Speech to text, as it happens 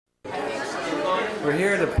We're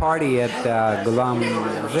here at a party at Ghulam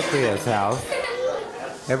Zikrias' house.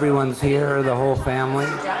 Everyone's here, the whole family.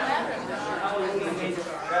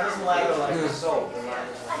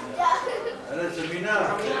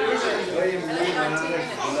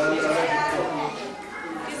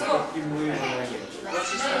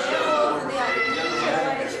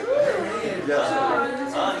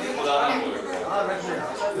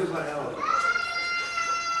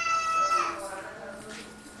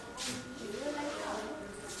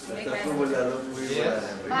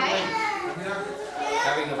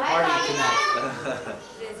 Having a party tonight.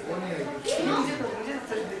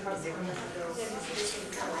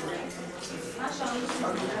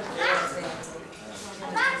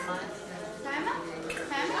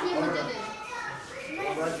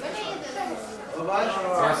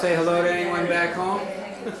 Want to say hello to anyone back home?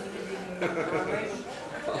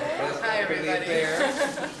 Hi, everybody.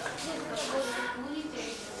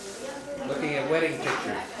 Looking at wedding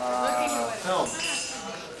pictures. No.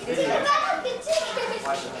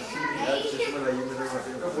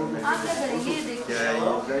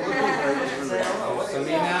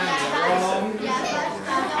 Samina, Rome.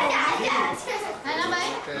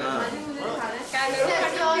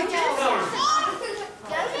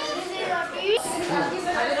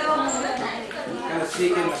 Kind of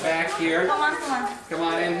sneak in the back here. Come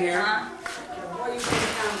on in here.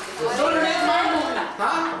 Don't make my movie.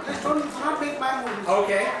 Huh? Just don't make my movie.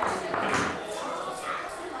 Okay.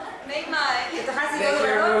 Make my. Take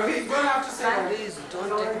your movie. You don't have to say that. Please don't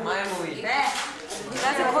take my movie.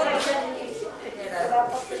 That's a good.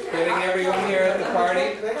 Getting everyone here at the party.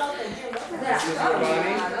 This is your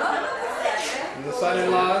body. And the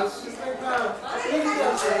son-in-laws.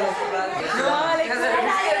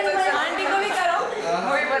 Aunty को भी करो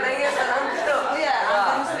movie बनाएंगे तो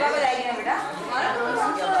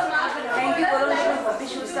thank you बोलो coffee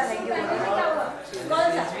shoes का thank you बोलो कौन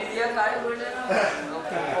सा वीडियो कार्ड बोलो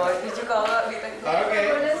और पीछे का होगा अभी तक Okay.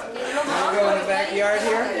 Wanna go in the backyard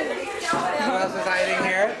here? Who else is hiding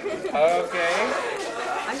here? Okay.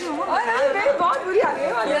 और मेरी बहुत बुरी आ गई है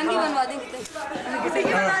रंगी बनवा देंगे किसी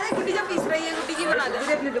की बना दे गुड्डी जब पीस रही है गुड्डी की बना दे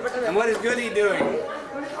अपने दुपट्टे And what is Goody doing?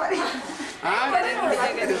 Huh?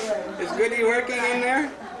 Is Goody working in there?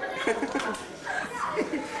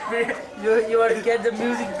 You want to get the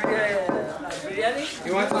music biryani?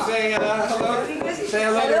 You want to say hello? Say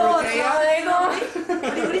hello to Ruqayya?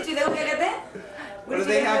 What do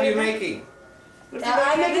they have you making?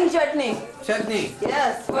 I'm making chutney. Chutney.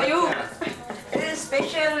 Yes, for you. It is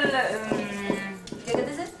special.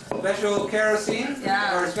 Special kerosene?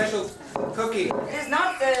 Yeah. Or special cooking? It is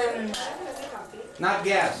not. Not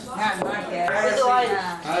gas. Not gas. It's oil.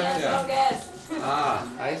 Acha. Gas. Ah,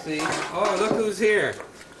 I see. Oh, look who's here.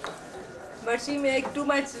 But she make too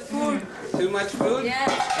much food. Too much food?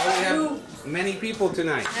 Yes. Oh, we have many people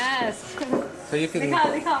tonight. Yes. So you can...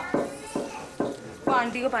 दिखा. वो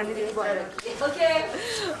aunty को पानी देनी बोल रही. Okay.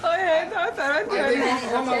 ओए तो तरह I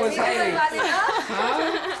think Mama was hiding. Huh?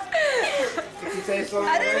 Did you say something?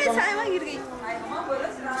 अरे मैं साइमा गिर गई.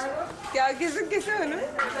 क्या किसे बोलूं?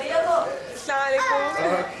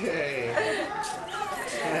 Okay.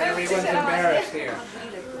 Everyone's embarrassed here.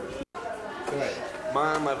 Good.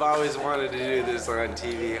 Mom, I've always wanted to do this on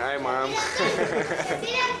TV. Hi, Mom.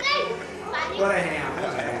 What a ham.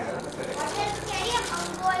 What a ham.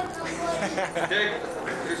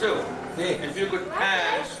 Yusuf, if you could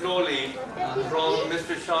pan slowly from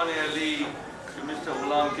Mr. Shani Ali to Mr.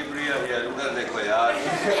 Ghulam Kibriya here.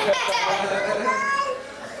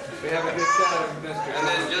 We have a good shot of Mr. And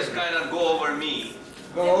then just kind of go over me.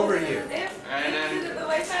 Go over you. And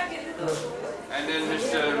then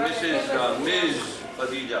Mrs. Ms.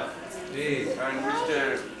 Khadija. Jeez. And Mr.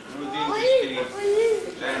 Nuruddin Chishti.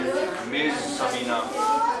 Then Ms. Samina.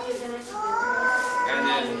 And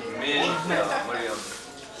then Ms. Mariam.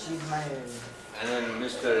 And then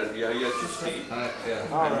Mr. Yahya Chishti.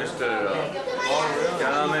 Yeah. And Mr. क्या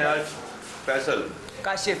नाम है आज? Faisal.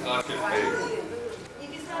 Kashif, Very good.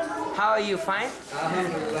 how are you? Fine?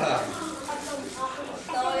 Alhamdulillah.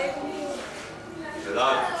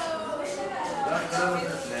 Vedad.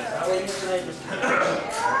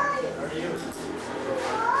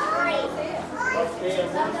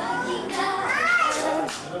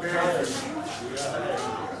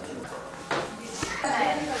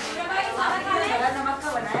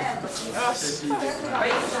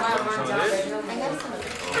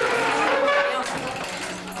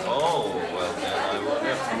 Oh, well then I will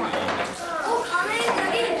definitely.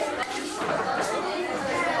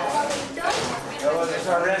 There's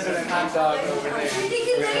our resident hot dog over there.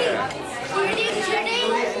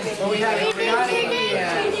 So we have biryani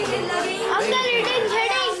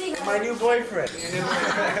and my new boyfriend.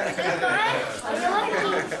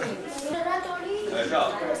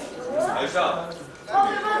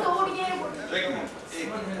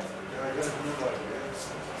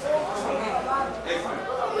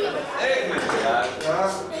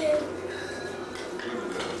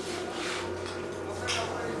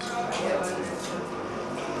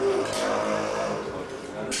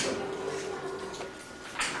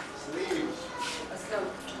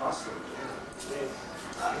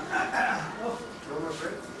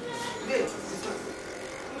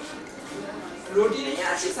 रोटी नहीं है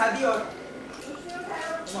आज की शादी और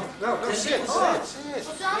No, sit.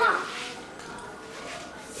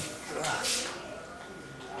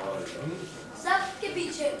 सबके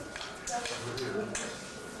पीछे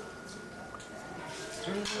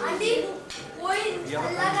aunty कोई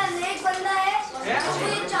अल्लाह का नेक बंदा है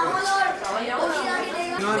कोई चावल और रोटी ला के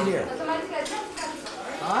देगा On here.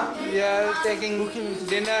 we are taking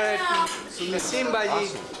dinner at Nasim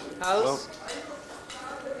Baji's house.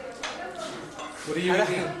 What are you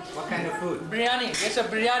eating? What kind of food? Biryani. It's a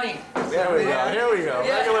biryani. There we go. Here we go.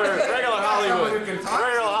 Yeah. Regular Hollywood.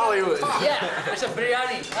 Regular Hollywood. Yeah, it's a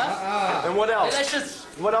biryani. Huh? And what else? Delicious.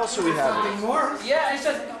 What else do we have? More? Yeah, it's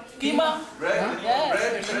a keema.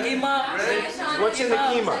 Yeah, it's a keema. What's in the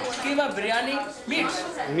keema? Keema biryani. Meats.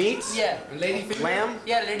 Meats? Yeah. Lady finger? Lamb?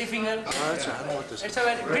 Yeah, lady finger. Oh, that's right. I know what this is. It's a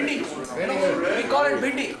very bindi. Very good. We call it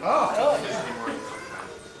bindi. Oh.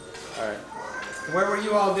 All right. Where were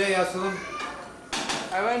you all day, Aslam?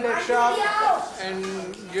 I went to shop and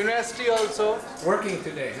university also. Working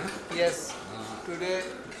today, huh? Yes. Today.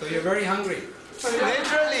 So you're very hungry.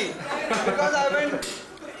 Naturally, because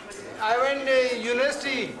I went to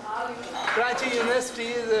university. Karachi University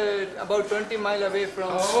is about 20 miles away from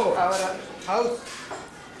our house.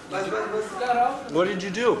 What did you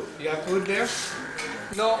do? You have food there?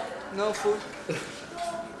 No food.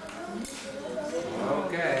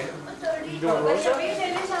 Okay. You doing rosa?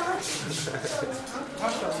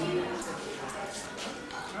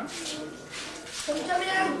 तुमचा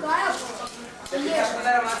मेरा गायब aunty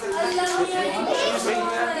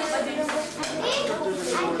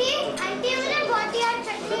aunty मैंने बहुत यार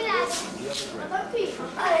चटनी लाई aunty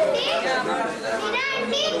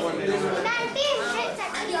aunty aunty मैं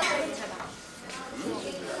चटनी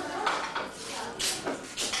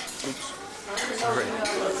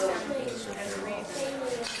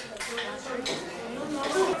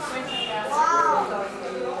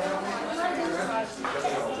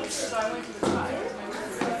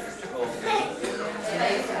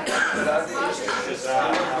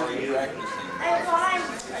I'm fine.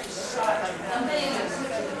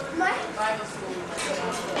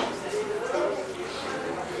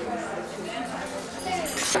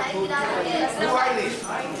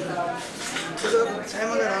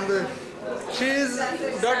 She is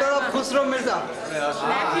daughter of Khusro Mirza.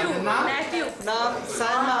 Nephew. Naam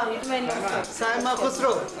Saima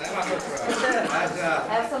Khusro.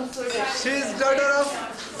 Have some food. She is daughter of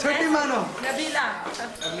Choti Mano. Nabila.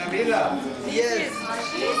 Nabila. Yes.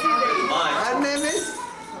 Her name is?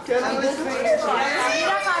 Hira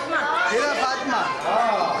Fatma. Hira Fatma.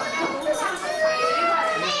 Oh.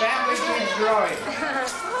 The family keeps growing.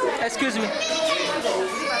 Excuse me.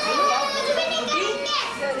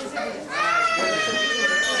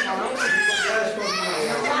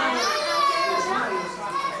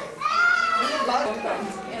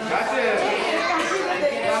 That's it.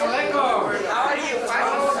 Assalamualaikum. How are you?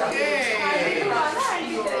 Okay.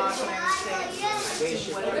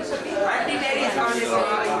 Auntie Mary is on this way.